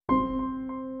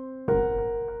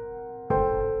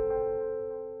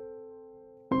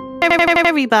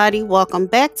Everybody, welcome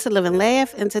back to Live and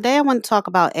Laugh, and today I want to talk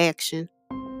about action.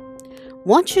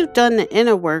 Once you've done the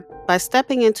inner work by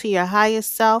stepping into your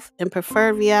highest self and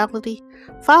preferred reality,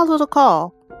 follow the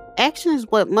call. Action is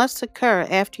what must occur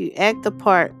after you act the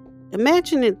part.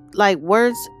 Imagine it like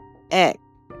words act,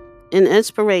 and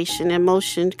inspiration and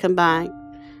motion combined.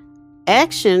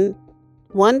 Action,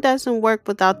 one doesn't work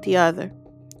without the other.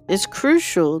 It's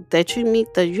crucial that you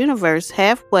meet the universe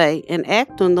halfway and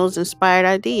act on those inspired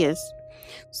ideas.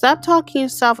 Stop talking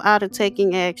yourself out of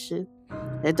taking action.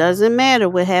 It doesn't matter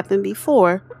what happened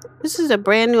before. This is a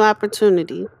brand new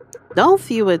opportunity. Don't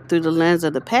view it through the lens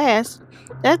of the past.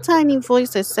 That tiny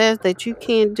voice that says that you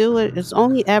can't do it is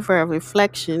only ever a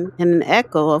reflection and an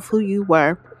echo of who you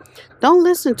were. Don't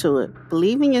listen to it.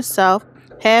 Believe in yourself,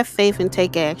 have faith, and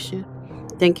take action.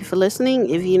 Thank you for listening.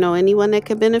 If you know anyone that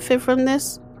could benefit from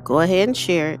this, go ahead and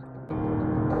share it.